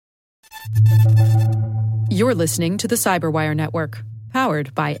You're listening to the Cyberwire Network,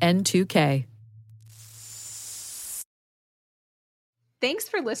 powered by N2K. Thanks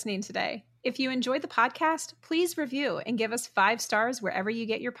for listening today. If you enjoyed the podcast, please review and give us 5 stars wherever you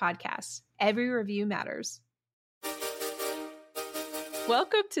get your podcasts. Every review matters.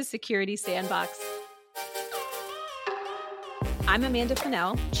 Welcome to Security Sandbox. I'm Amanda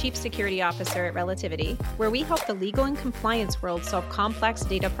Fennell, Chief Security Officer at Relativity, where we help the legal and compliance world solve complex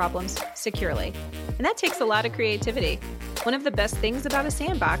data problems securely. And that takes a lot of creativity. One of the best things about a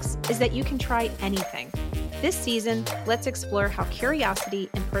sandbox is that you can try anything. This season, let's explore how curiosity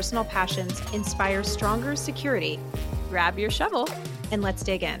and personal passions inspire stronger security. Grab your shovel and let's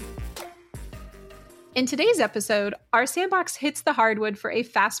dig in. In today's episode, our sandbox hits the hardwood for a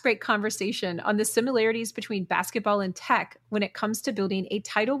fast-break conversation on the similarities between basketball and tech when it comes to building a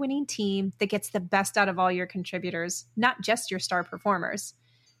title-winning team that gets the best out of all your contributors, not just your star performers.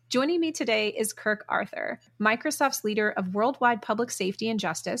 Joining me today is Kirk Arthur, Microsoft's leader of worldwide public safety and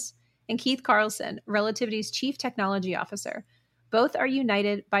justice, and Keith Carlson, Relativity's Chief Technology Officer. Both are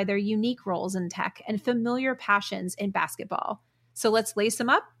united by their unique roles in tech and familiar passions in basketball. So let's lace them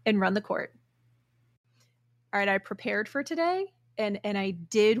up and run the court. All right, I prepared for today, and I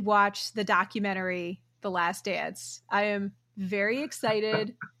did watch the documentary, The Last Dance. I am very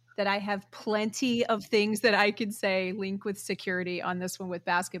excited that I have plenty of things that I can say link with security on this one with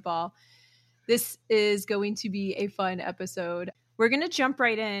basketball. This is going to be a fun episode. We're going to jump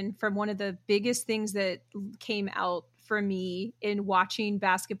right in from one of the biggest things that came out for me in watching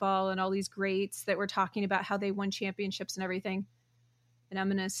basketball and all these greats that were talking about how they won championships and everything. And I'm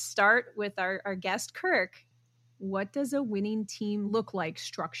going to start with our guest, Kirk. What does a winning team look like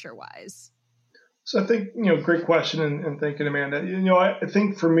structure-wise? So I think, great question, and thank you, Amanda. I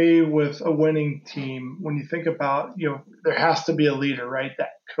think for me with a winning team, when you think about, there has to be a leader, right?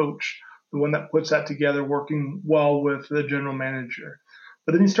 That coach, the one that puts that together, working well with the general manager.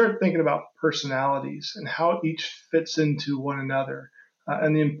 But then you start thinking about personalities and how each fits into one another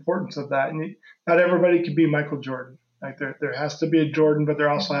and the importance of that. And not everybody can be Michael Jordan. Like there has to be a Jordan, but there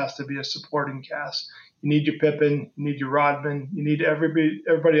also has to be a supporting cast. You need your Pippen, you need your Rodman, you need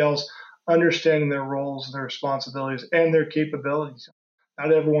everybody else understanding their roles and their responsibilities and their capabilities.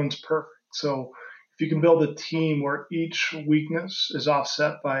 Not everyone's perfect. So if you can build a team where each weakness is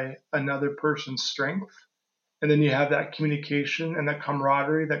offset by another person's strength, and then you have that communication and that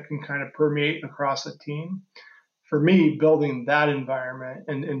camaraderie that can kind of permeate across a team. For me, building that environment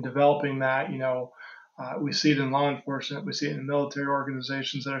and developing that, we see it in law enforcement. We see it in military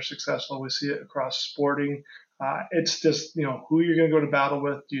organizations that are successful. We see it across sporting. It's just, who you're going to go to battle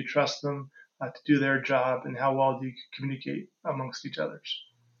with. Do you trust them to do their job? And how well do you communicate amongst each others?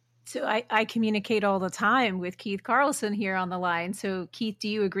 So I communicate all the time with Keith Carlson here on the line. So Keith, do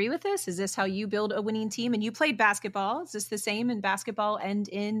you agree with this? Is this how you build a winning team? And you played basketball. Is this the same in basketball and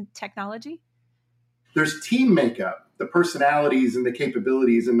in technology? There's team makeup, the personalities and the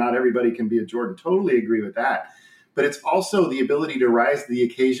capabilities, and not everybody can be a Jordan. Totally agree with that. But it's also the ability to rise to the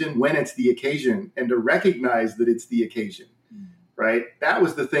occasion when it's the occasion and to recognize that it's the occasion, right? That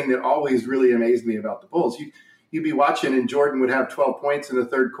was the thing that always really amazed me about the Bulls. You'd be watching and Jordan would have 12 points in the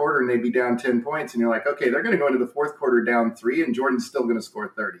third quarter and they'd be down 10 points. And you're like, okay, they're going to go into the fourth quarter down 3 and Jordan's still going to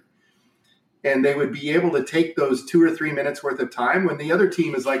score 30. And they would be able to take those 2 or 3 minutes worth of time when the other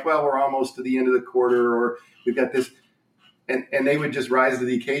team is like, well, we're almost to the end of the quarter or we've got this. And they would just rise to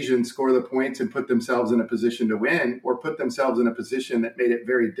the occasion, score the points and put themselves in a position to win or put themselves in a position that made it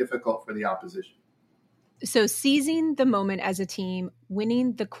very difficult for the opposition. So seizing the moment as a team,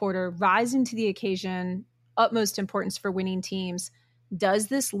 winning the quarter, rising to the occasion, utmost importance for winning teams. Does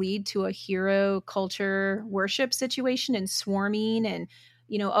this lead to a hero culture worship situation and swarming and,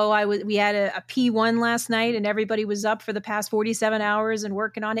 we had a P1 last night and everybody was up for the past 47 hours and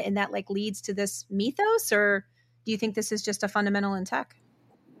working on it. And that leads to this mythos, or do you think this is just a fundamental in tech?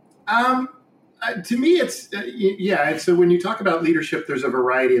 To me, it's, so when you talk about leadership, there's a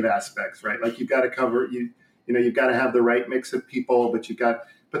variety of aspects, right? Like you've got to cover, you've got to have the right mix of people,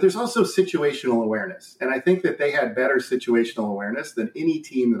 but there's also situational awareness. And I think that they had better situational awareness than any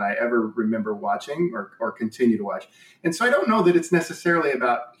team that I ever remember watching or continue to watch. And so I don't know that it's necessarily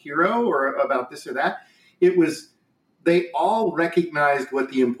about hero or about this or that. It was, they all recognized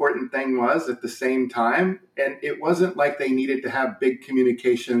what the important thing was at the same time. And it wasn't like they needed to have big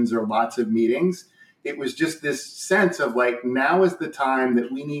communications or lots of meetings. It was just this sense of like, now is the time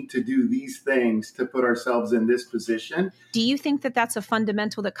that we need to do these things to put ourselves in this position. Do you think that that's a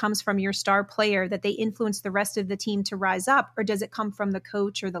fundamental that comes from your star player, that they influence the rest of the team to rise up? Or does it come from the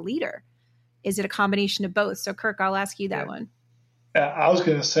coach or the leader? Is it a combination of both? So Kirk, I'll ask you that one. I was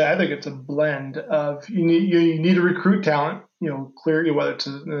going to say, I think it's a blend of you need to recruit talent, clearly, whether it's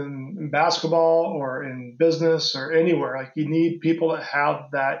in basketball or in business or anywhere. Like you need people that have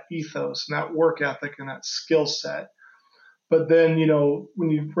that ethos and that work ethic and that skill set. But then, when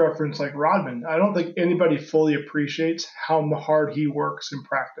you reference like Rodman, I don't think anybody fully appreciates how hard he works in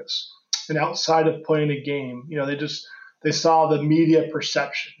practice and outside of playing a game. They saw the media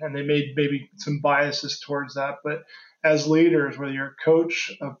perception and they made maybe some biases towards that. But as leaders, whether you're a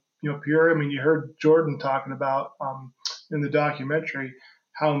coach, peer, I mean, you heard Jordan talking about in the documentary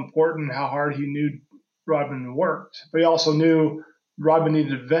how important, how hard he knew Rodman worked, but he also knew Rodman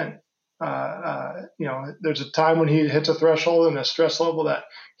needed to vent. There's a time when he hits a threshold and a stress level that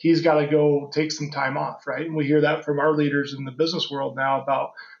he's got to go take some time off, right? And we hear that from our leaders in the business world now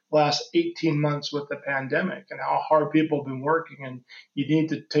about the last 18 months with the pandemic and how hard people have been working. And you need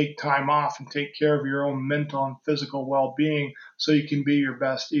to take time off and take care of your own mental and physical well-being so you can be your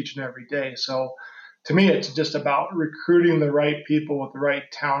best each and every day. So to me, it's just about recruiting the right people with the right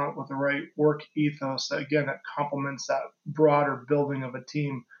talent, with the right work ethos that complements that broader building of a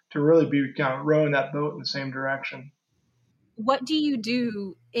team to really be kind of rowing that boat in the same direction. What do you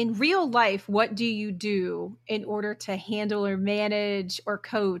do in real life? What do you do in order to handle or manage or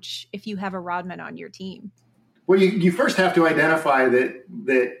coach if you have a Rodman on your team? Well, you first have to identify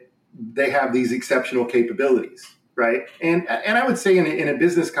that they have these exceptional capabilities, right? And I would say in a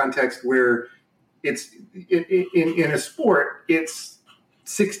business context where it's in a sport, it's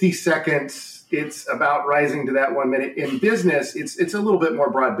 60 seconds. It's about rising to that 1 minute. In business, it's a little bit more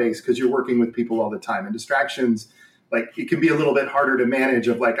broad-based because you're working with people all the time. And distractions, like it can be a little bit harder to manage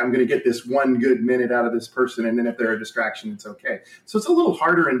of like, I'm going to get this 1 good minute out of this person. And then if they're a distraction, it's okay. So it's a little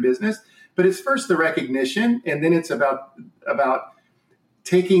harder in business, but it's first the recognition. And then it's about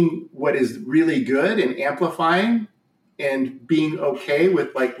taking what is really good and amplifying and being okay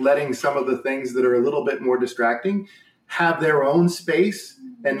with like letting some of the things that are a little bit more distracting have their own space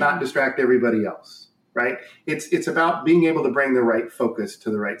and not distract everybody else, right? It's about being able to bring the right focus to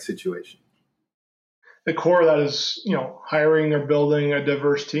the right situation. The core of that is, hiring or building a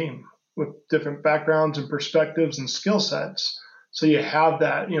diverse team with different backgrounds and perspectives and skill sets. So you have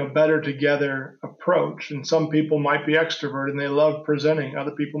that, better together approach. And some people might be extroverted and they love presenting.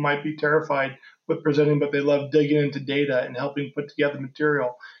 Other people might be terrified with presenting, but they love digging into data and helping put together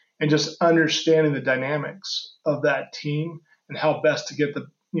material and just understanding the dynamics of that team and how best to get the,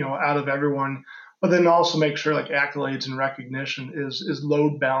 out of everyone. But then also make sure like accolades and recognition is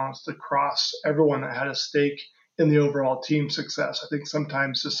load balanced across everyone that had a stake in the overall team success. I think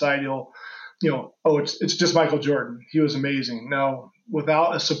sometimes society will, it's just Michael Jordan. He was amazing. No,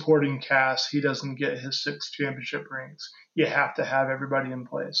 without a supporting cast, he doesn't get his 6 championship rings. You have to have everybody in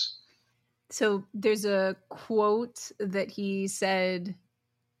place. So there's a quote that he said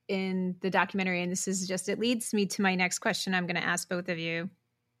in the documentary, and it leads me to my next question I'm going to ask both of you.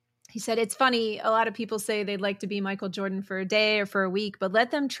 He said, it's funny, a lot of people say they'd like to be Michael Jordan for a day or for a week, but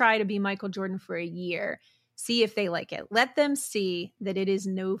let them try to be Michael Jordan for a year. See if they like it. Let them see that it is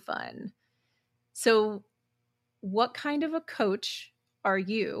no fun. So what kind of a coach are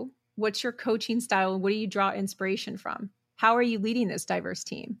you? What's your coaching style? What do you draw inspiration from? How are you leading this diverse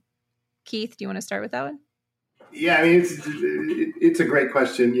team? Keith, do you want to start with that one? Yeah, I mean, it's a great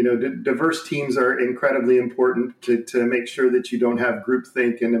question. Diverse teams are incredibly important to make sure that you don't have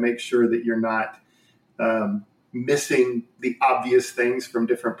groupthink and to make sure that you're not missing the obvious things from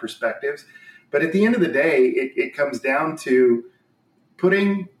different perspectives. But at the end of the day, it comes down to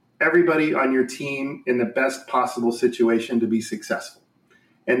putting everybody on your team in the best possible situation to be successful.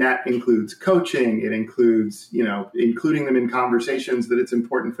 And that includes coaching. It includes, including them in conversations that it's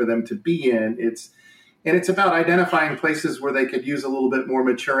important for them to be in. It's about identifying places where they could use a little bit more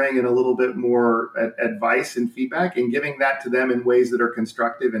maturing and a little bit more advice and feedback and giving that to them in ways that are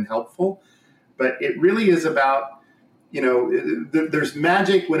constructive and helpful. But it really is about, there's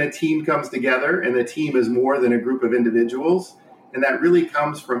magic when a team comes together and the team is more than a group of individuals. And that really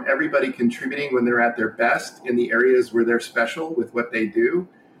comes from everybody contributing when they're at their best in the areas where they're special with what they do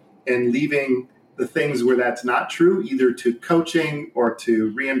and leaving the things where that's not true, either to coaching or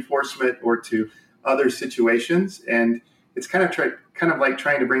to reinforcement or to other situations. And it's kind of like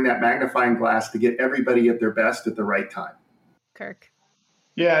trying to bring that magnifying glass to get everybody at their best at the right time. Kirk.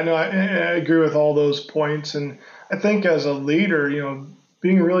 Yeah, no, I agree with all those points. And I think as a leader,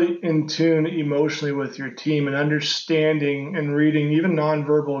 being really in tune emotionally with your team and understanding and reading even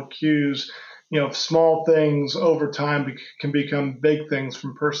nonverbal cues, small things over time can become big things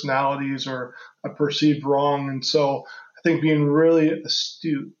from personalities or a perceived wrong. And so I think being really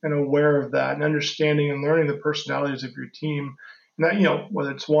astute and aware of that and understanding and learning the personalities of your team And that,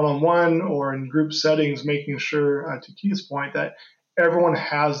 whether it's one-on-one or in group settings, making sure, to Keith's point, that everyone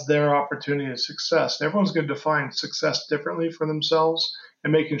has their opportunity of success. And everyone's going to define success differently for themselves,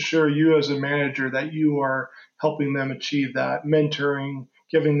 and making sure you as a manager that you are helping them achieve that, mentoring,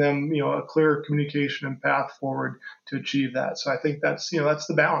 giving them, a clear communication and path forward to achieve that. So I think that's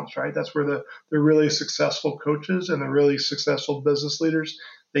the balance, right? That's where the really successful coaches and the really successful business leaders,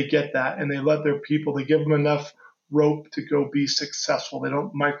 they get that, and they let their people, they give them enough rope to go be successful. They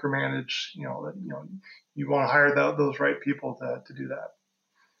don't micromanage. You want to hire those right people to do that.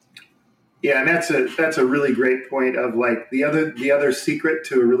 Yeah, and that's a really great point of like the other secret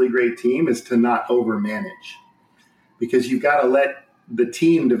to a really great team is to not overmanage, because you've got to let the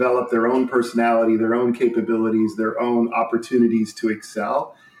team develop their own personality, their own capabilities, their own opportunities to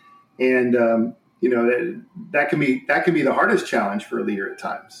excel. And that can be the hardest challenge for a leader at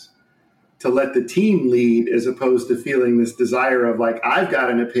times, to let the team lead as opposed to feeling this desire of like, I've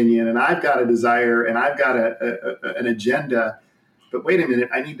got an opinion and I've got a desire and I've got an agenda, but wait a minute,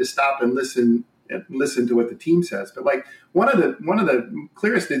 I need to stop and listen to what the team says. But like one of the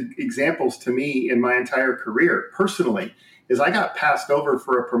clearest examples to me in my entire career personally is I got passed over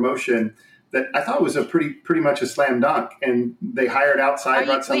for a promotion that I thought was a pretty much a slam dunk, and they hired outside,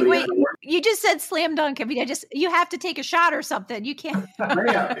 brought somebody. Wait. You just said slam dunk. I mean, you have to take a shot or something. You can't.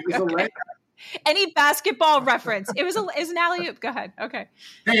 Layup. It was a layup. Any basketball reference? It was an alley-oop. Go ahead. Okay.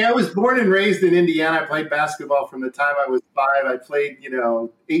 Hey, I was born and raised in Indiana. I played basketball from the time I was 5. I played,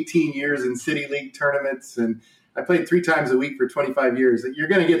 18 years in city league tournaments, and I played 3 times a week for 25 years. You're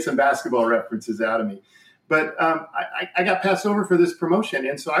going to get some basketball references out of me. But I got passed over for this promotion,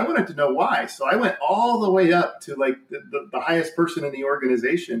 and so I wanted to know why. So I went all the way up to like the highest person in the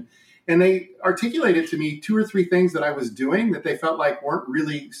organization, and they articulated to me 2 or 3 things that I was doing that they felt like weren't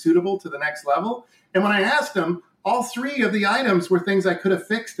really suitable to the next level. And when I asked them, all 3 of the items were things I could have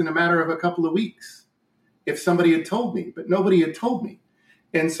fixed in a matter of a couple of weeks if somebody had told me, but nobody had told me.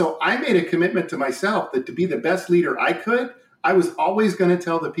 And so I made a commitment to myself that to be the best leader I could, I was always going to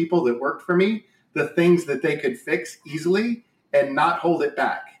tell the people that worked for me the things that they could fix easily and not hold it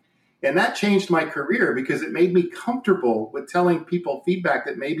back. And that changed my career because it made me comfortable with telling people feedback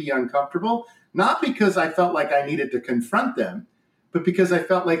that may be uncomfortable, not because I felt like I needed to confront them, but because I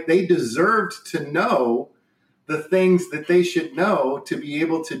felt like they deserved to know the things that they should know to be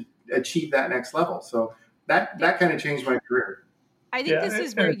able to achieve that next level. So that kind of changed my career. I think this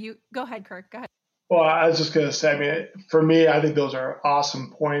is where you go ahead, Kirk. Go ahead. Well, I was just going to say, for me, I think those are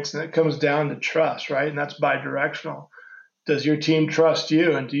awesome points, and it comes down to trust, right? And that's bi-directional. Does your team trust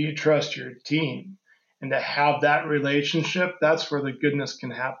you, and do you trust your team? And to have that relationship, that's where the goodness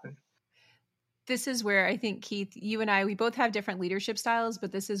can happen. This is where I think, Keith, you and I, we both have different leadership styles,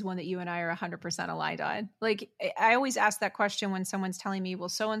 but this is one that you and I are 100% aligned on. Like, I always ask that question when someone's telling me, well,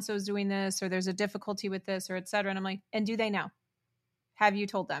 so-and-so is doing this, or there's a difficulty with this, or et cetera. And I'm like, and do they know? Have you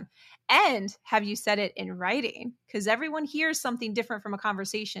told them? And have you said it in writing? Because everyone hears something different from a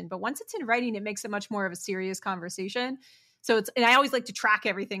conversation, but once it's in writing, it makes it much more of a serious conversation. So and I always like to track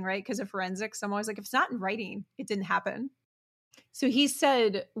everything, right? Because of forensics. I'm always like, if it's not in writing, it didn't happen. So he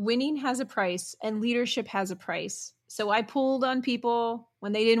said, winning has a price and leadership has a price. So I pulled on people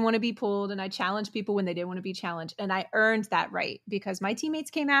when they didn't want to be pulled, and I challenged people when they didn't want to be challenged. And I earned that right because my teammates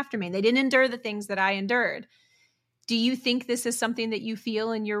came after me and they didn't endure the things that I endured. Do you think this is something that you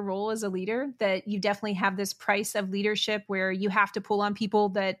feel in your role as a leader, that you definitely have this price of leadership where you have to pull on people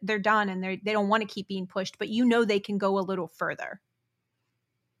that they're done and they don't want to keep being pushed, but you know they can go a little further?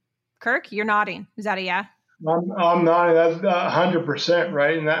 Kirk, you're nodding. Is that a yeah? I'm nodding. That's 100%,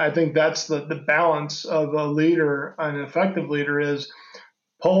 right? And I think that's the balance of a leader, an effective leader, is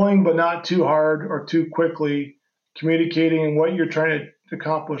pulling but not too hard or too quickly, communicating what you're trying to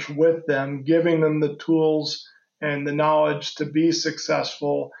accomplish with them, giving them the tools and the knowledge to be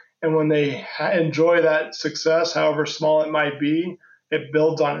successful. And when they enjoy that success, however small it might be, it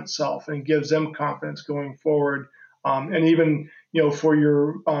builds on itself and gives them confidence going forward. And even, for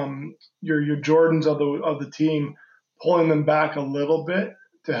your Jordans of the team, pulling them back a little bit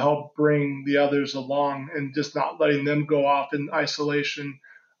to help bring the others along and just not letting them go off in isolation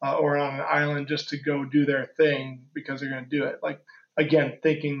or on an island just to go do their thing because they're going to do it. Like, again,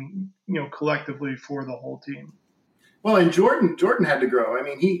 thinking, collectively for the whole team. Well, and Jordan had to grow. I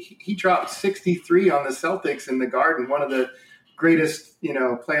mean, he dropped 63 on the Celtics in the Garden, one of the greatest,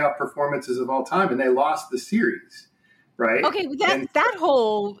 playoff performances of all time, and they lost the series, right? Okay, that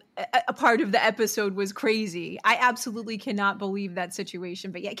whole a part of the episode was crazy. I absolutely cannot believe that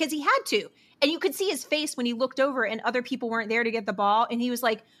situation, but yeah, because he had to, and you could see his face when he looked over and other people weren't there to get the ball, and he was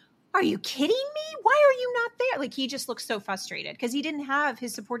like, are you kidding me? Why are you not there? Like, he just looked so frustrated because he didn't have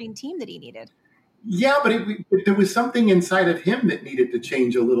his supporting team that he needed. Yeah, but there was something inside of him that needed to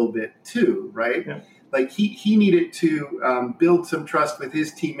change a little bit too, right? Yeah. Like he needed to build some trust with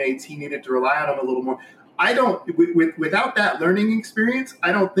his teammates. He needed to rely on them a little more. Without that learning experience,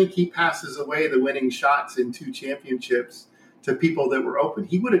 I don't think he passes away the winning shots in 2 championships to people that were open.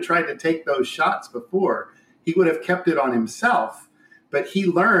 He would have tried to take those shots before. He would have kept it on himself. But he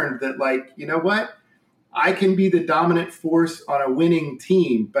learned that, like, you know what? I can be the dominant force on a winning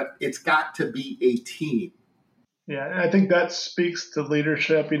team, but it's got to be a team. Yeah, and I think that speaks to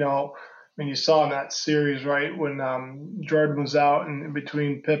leadership. You saw in that series, right, when Jordan was out and in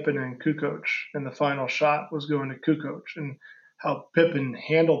between Pippen and Kukoc, and the final shot was going to Kukoc, and how Pippen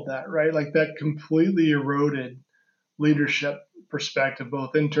handled that, right? Like, that completely eroded leadership perspective,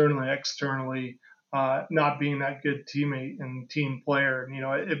 both internally, externally, not being that good teammate and team player.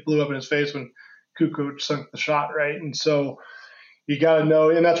 And, it blew up in his face when Kukoc sunk the shot, right? And so you got to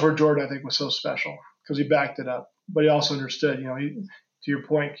know, and that's where Jordan, I think, was so special, because he backed it up, but he also understood, to your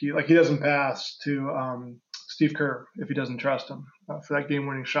point, he doesn't pass to Steve Kerr if he doesn't trust him for that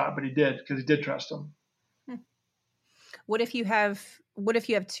game-winning shot, but he did, because he did trust him. What if you have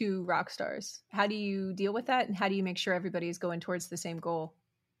 2 rock stars? How do you deal with that, and how do you make sure everybody is going towards the same goal?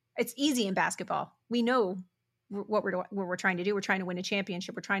 It's easy in basketball. We know what we're trying to do. We're trying to win a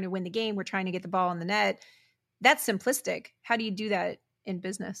championship. We're trying to win the game. We're trying to get the ball in the net. That's simplistic. How do you do that in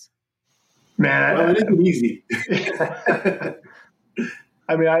business? Man, well, it isn't easy.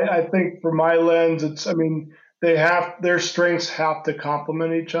 I think from my lens, their strengths have to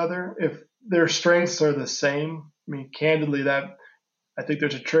complement each other. If their strengths are the same, candidly, that I think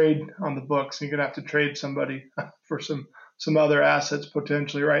there's a trade on the books. You're gonna have to trade somebody for some other assets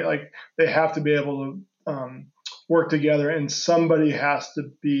potentially, right? Like, they have to be able to work together, and somebody has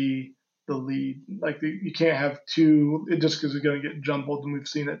to be the lead. Like, you can't have 2 just because it's going to get jumbled, and we've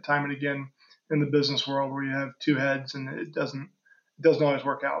seen it time and again in the business world where you have 2 heads and it doesn't always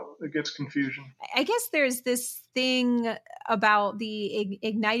work out. It gets confusion. I guess there's this thing about the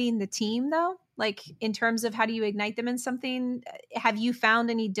igniting the team, though. Like, in terms of how do you ignite them in something? Have you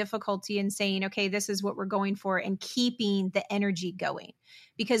found any difficulty in saying, okay, this is what we're going for, and keeping the energy going?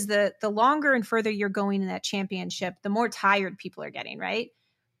 Because the longer and further you're going in that championship, the more tired people are getting, right?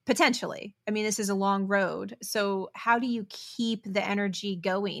 Potentially. This is a long road. So how do you keep the energy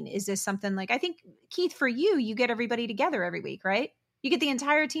going? Is this something like, I think, Keith, for you get everybody together every week, right? You get the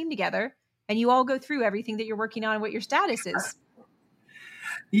entire team together and you all go through everything that you're working on and what your status is.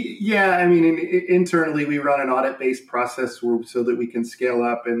 Yeah, internally we run an audit-based process so that we can scale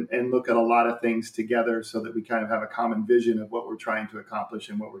up and look at a lot of things together, so that we kind of have a common vision of what we're trying to accomplish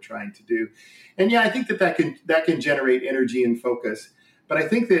and what we're trying to do. And yeah, I think that can generate energy and focus. But I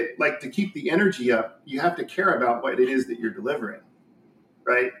think that, like, to keep the energy up, you have to care about what it is that you're delivering,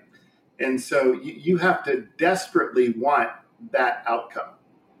 right? And so you have to desperately want that outcome.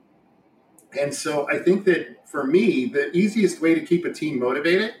 And so I think that for me, the easiest way to keep a team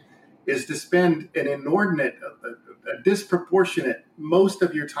motivated is to spend an inordinate, a disproportionate most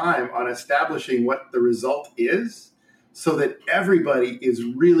of your time on establishing what the result is, so that everybody is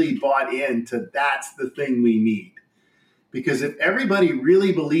really bought into that's the thing we need. Because if everybody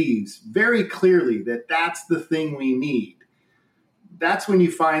really believes very clearly that that's the thing we need, that's when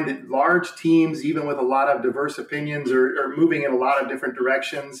you find that large teams, even with a lot of diverse opinions or moving in a lot of different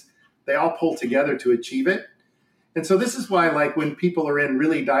directions, they all pull together to achieve it. And so this is why, like, when people are in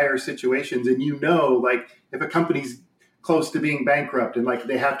really dire situations and like, if a company's close to being bankrupt and, like,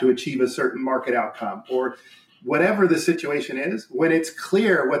 they have to achieve a certain market outcome or whatever the situation is, when it's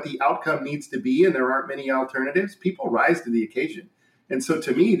clear what the outcome needs to be and there aren't many alternatives, people rise to the occasion. And so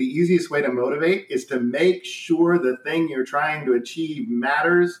to me, the easiest way to motivate is to make sure the thing you're trying to achieve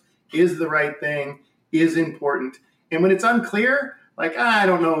matters, is the right thing, is important. And when it's unclear, like, I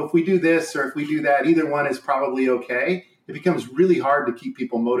don't know if we do this or if we do that, either one is probably okay, it becomes really hard to keep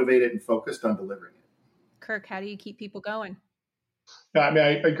people motivated and focused on delivering it. Kirk, how do you keep people going? Yeah,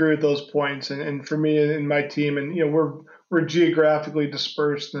 I agree with those points. And for me and my team, and we're geographically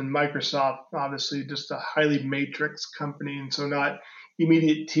dispersed, and Microsoft, obviously, just a highly matrix company, and so not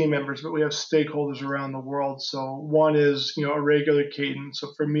immediate team members, but we have stakeholders around the world. So one is a regular cadence.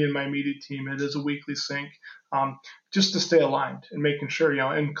 So for me and my immediate team, it is a weekly sync, just to stay aligned and making sure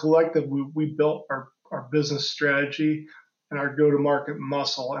and collective we built our business strategy and our go-to-market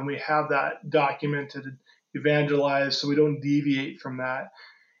muscle, and we have that documented, evangelized, so we don't deviate from that.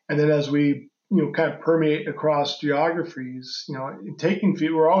 And then as we kind of permeate across geographies, taking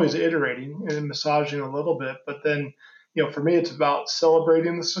feet, we're always iterating and massaging a little bit, but then For me, it's about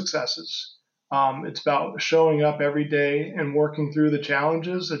celebrating the successes. It's about showing up every day and working through the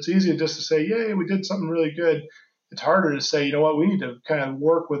challenges. It's easy just to say, yay, we did something really good. It's harder to say, you know what, we need to kind of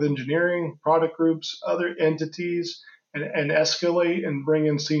work with engineering, product groups, other entities, and escalate and bring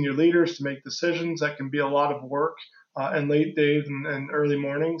in senior leaders to make decisions. That can be a lot of work and late days and early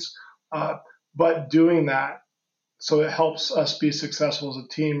mornings. But doing that, so it helps us be successful as a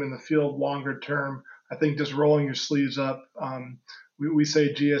team in the field longer term. I think just rolling your sleeves up. We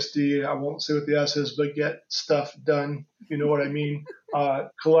say GSD. I won't say what the S is, but get stuff done. You know what I mean?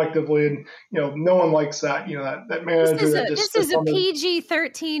 Collectively, and no one likes that. That manager that just. This is a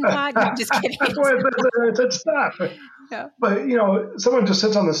PG-13 podcast. Just kidding. It's stuff. Yeah. But someone just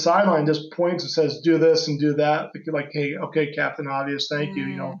sits on the sideline, just points and says, "Do this and do that." Like, hey, okay, Captain Obvious, thank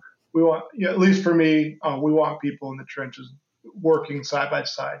you. We want, at least for me, we want people in the trenches working side by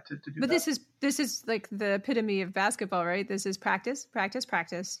side to do that. But this is like the epitome of basketball, right? This is practice, practice,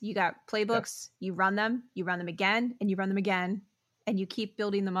 practice. You got playbooks, you run them again, and you run them again, and you keep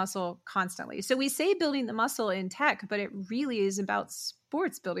building the muscle constantly. So we say building the muscle in tech, but it really is about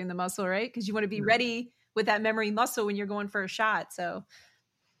sports building the muscle, right? Because you want to be ready with that memory muscle when you're going for a shot. So,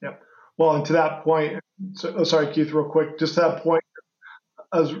 yeah. Well, and to that point, sorry, Keith, real quick, just to that point,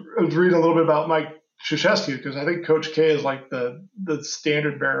 I was reading a little bit about Mike Krzyzewski, because I think Coach K is like the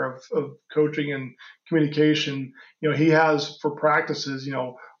standard bearer of coaching and communication. He has for practices,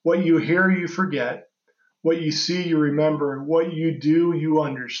 what you hear, you forget, what you see, you remember, what you do, you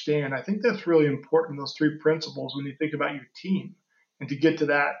understand. I think that's really important, those three principles, when you think about your team and to get to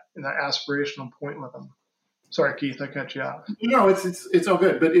that aspirational point with them. Sorry, Keith, I cut you off. No, it's all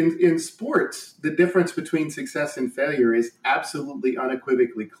good. But in sports, the difference between success and failure is absolutely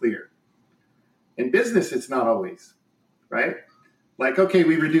unequivocally clear. In business, it's not always, right? Like, okay,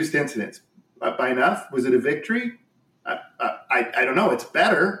 we reduced incidents. By enough? Was it a victory? I don't know. It's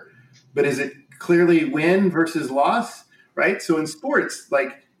better, but is it clearly win versus loss, right? So in sports,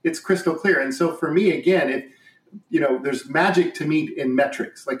 like, it's crystal clear. And so for me, again, there's magic to me in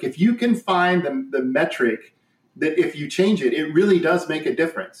metrics. Like, if you can find the metric that if you change it, it really does make a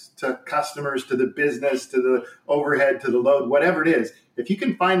difference to customers, to the business, to the overhead, to the load, whatever it is. If you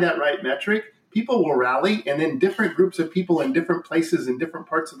can find that right metric, people will rally, and then different groups of people in different places in different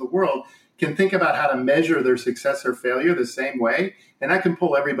parts of the world can think about how to measure their success or failure the same way, and that can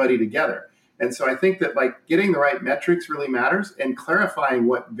pull everybody together. And so I think that, like, getting the right metrics really matters, and clarifying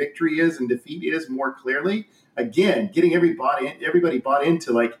what victory is and defeat is more clearly. Again, getting everybody bought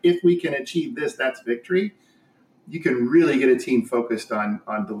into, like, if we can achieve this, that's victory. You can really get a team focused on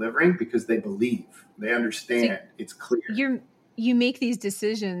delivering because they believe, they understand, it's clear. You make these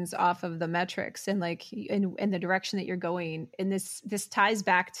decisions off of the metrics and in the direction that you're going. And this ties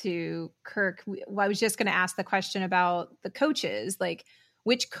back to Kirk. I was just going to ask the question about the coaches, like,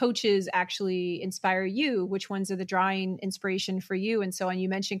 which coaches actually inspire you? Which ones are the drawing inspiration for you? And so on. You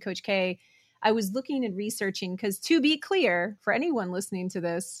mentioned Coach K. I was looking and researching because, to be clear, for anyone listening to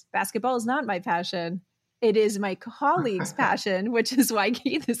this, basketball is not my passion. It is my colleague's passion, which is why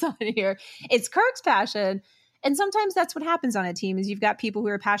Keith is on here. It's Kirk's passion. And sometimes that's what happens on a team is you've got people who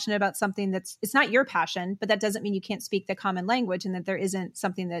are passionate about something it's not your passion, but that doesn't mean you can't speak the common language and that there isn't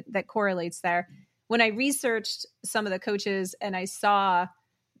something that correlates there. When I researched some of the coaches and I saw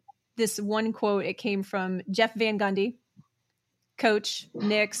this one quote, it came from Jeff Van Gundy, coach,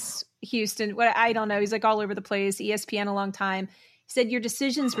 Knicks, Houston, I don't know. He's like all over the place, ESPN a long time. He said, your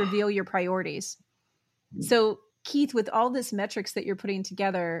decisions reveal your priorities. So Keith, with all this metrics that you're putting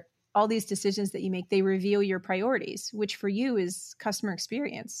together, all these decisions that you make, they reveal your priorities, which for you is customer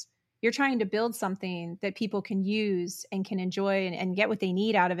experience. You're trying to build something that people can use and can enjoy and get what they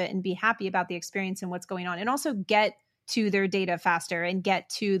need out of it and be happy about the experience and what's going on, and also get to their data faster and get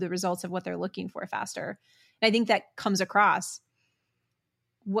to the results of what they're looking for faster. And I think that comes across.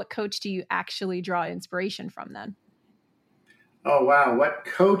 What coach do you actually draw inspiration from then? Oh, wow. What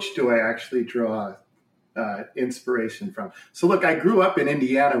coach do I actually draw inspiration from? So look, I grew up in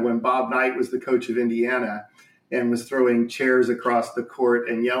Indiana when Bob Knight was the coach of Indiana and was throwing chairs across the court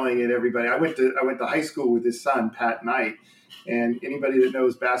and yelling at everybody. I went to high school with his son, Pat Knight, and anybody that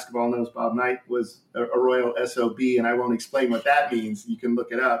knows basketball knows Bob Knight was a Royal SOB, and I won't explain what that means. You can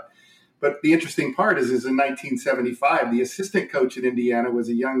look it up. But the interesting part is in 1975, the assistant coach at Indiana was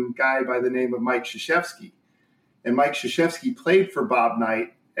a young guy by the name of Mike Krzyzewski. And Mike Krzyzewski played for Bob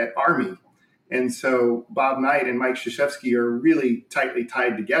Knight at Army. And so Bob Knight and Mike Krzyzewski are really tightly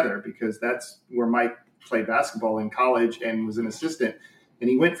tied together because that's where Mike played basketball in college and was an assistant. And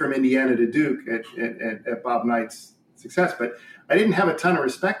he went from Indiana to Duke at Bob Knight's success. But I didn't have a ton of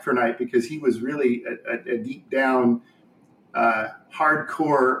respect for Knight because he was really a deep down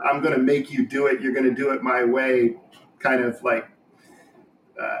hardcore, I'm going to make you do it, you're going to do it my way, kind of like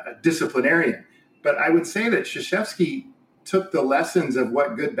disciplinarian. But I would say that Krzyzewski took the lessons of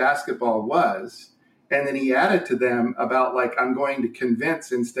what good basketball was, and then he added to them about like, I'm going to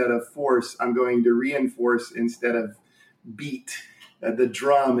convince instead of force. I'm going to reinforce instead of beat the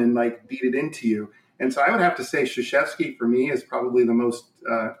drum and like beat it into you. And so I would have to say Krzyzewski for me is probably the most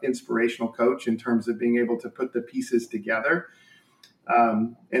inspirational coach in terms of being able to put the pieces together.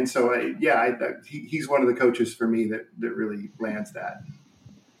 And so, he's one of the coaches for me that really lands that.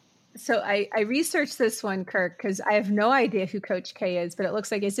 So I researched this one, Kirk, because I have no idea who Coach K is, but it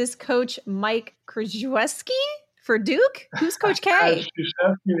looks like, is this Coach Mike Krzyzewski for Duke? Who's Coach K?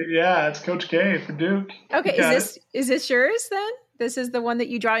 Yeah, it's Coach K for Duke. Okay, is this yours then? This is the one that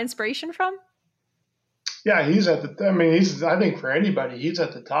you draw inspiration from? Yeah, he's at the. I mean, I think for anybody, he's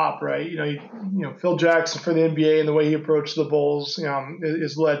at the top, right? You know, Phil Jackson for the NBA and the way he approached the Bulls,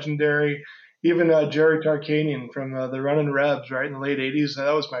 is legendary. Even Jerry Tarkanian from the Runnin' Rebs, right, in the late 80s.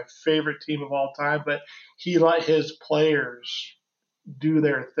 That was my favorite team of all time. But he let his players do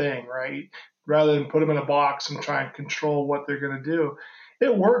their thing, right, rather than put them in a box and try and control what they're going to do.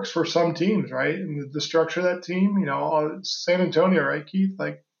 It works for some teams, right? And the structure of that team, San Antonio, right, Keith?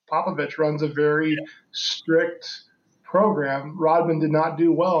 Like Popovich runs a very strict program. Rodman did not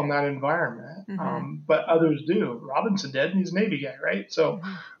do well in that environment, but others do. Robinson did, and he's a Navy guy, right? So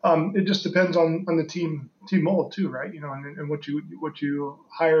it just depends on the team mold too, right? And what you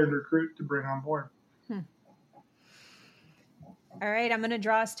hire and recruit to bring on board. All right, I'm going to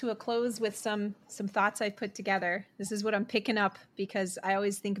draw us to a close with some thoughts I've put together. This is what I'm picking up because I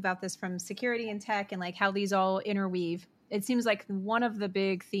always think about this from security and tech and like how these all interweave. It seems like one of the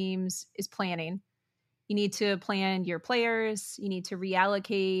big themes is planning. You need to plan your players. You need to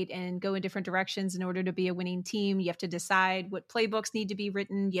reallocate and go in different directions in order to be a winning team. You have to decide what playbooks need to be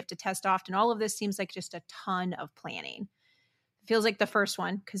written. You have to test often. All of this seems like just a ton of planning. It feels like the first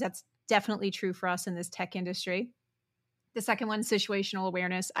one, because that's definitely true for us in this tech industry. The second one, situational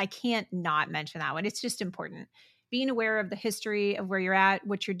awareness. I can't not mention that one. It's just important. Being aware of the history of where you're at,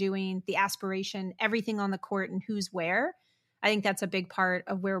 what you're doing, the aspiration, everything on the court and who's where. I think that's a big part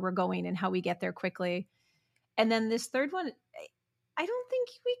of where we're going and how we get there quickly. And then this third one, I don't think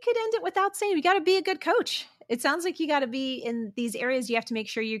we could end it without saying we got to be a good coach. It sounds like you got to be in these areas. You have to make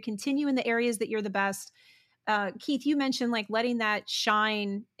sure you continue in the areas that you're the best. Keith, you mentioned like letting that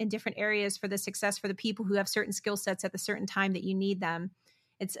shine in different areas for the success for the people who have certain skill sets at the certain time that you need them.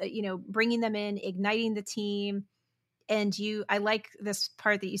 It's, bringing them in, igniting the team. And I like this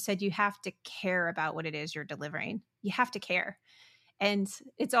part that you said you have to care about what it is you're delivering. You have to care. And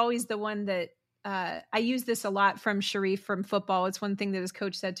it's always the one that I use this a lot from Sharif from football. It's one thing that his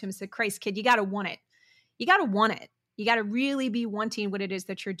coach said to him, he said, Christ, kid, you got to want it. You got to want it. You got to really be wanting what it is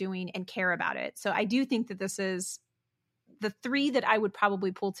that you're doing and care about it. So I do think that this is the three that I would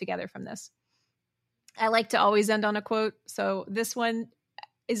probably pull together from this. I like to always end on a quote. So this one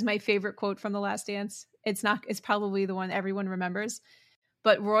is my favorite quote from The Last Dance. It's probably the one everyone remembers,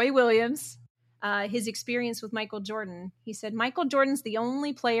 but Roy Williams, his experience with Michael Jordan, he said, Michael Jordan's the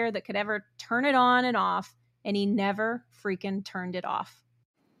only player that could ever turn it on and off, and he never freaking turned it off.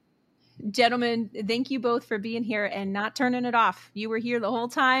 Gentlemen, thank you both for being here and not turning it off. You were here the whole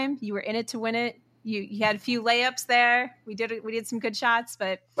time. You were in it to win it. You had a few layups there. We did some good shots,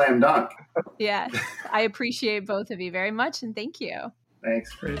 but slam dunk. Yeah, I appreciate both of you very much, and thank you.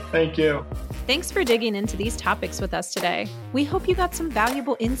 Thanks. Great. Thank you. Thanks for digging into these topics with us today. We hope you got some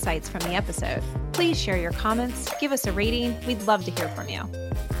valuable insights from the episode. Please share your comments, give us a rating. We'd love to hear from you.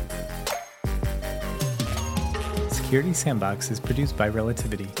 Security Sandbox is produced by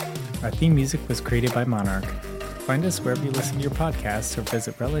Relativity. Our theme music was created by Monarch. Find us wherever you listen to your podcasts or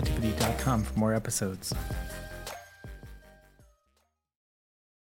visit relativity.com for more episodes.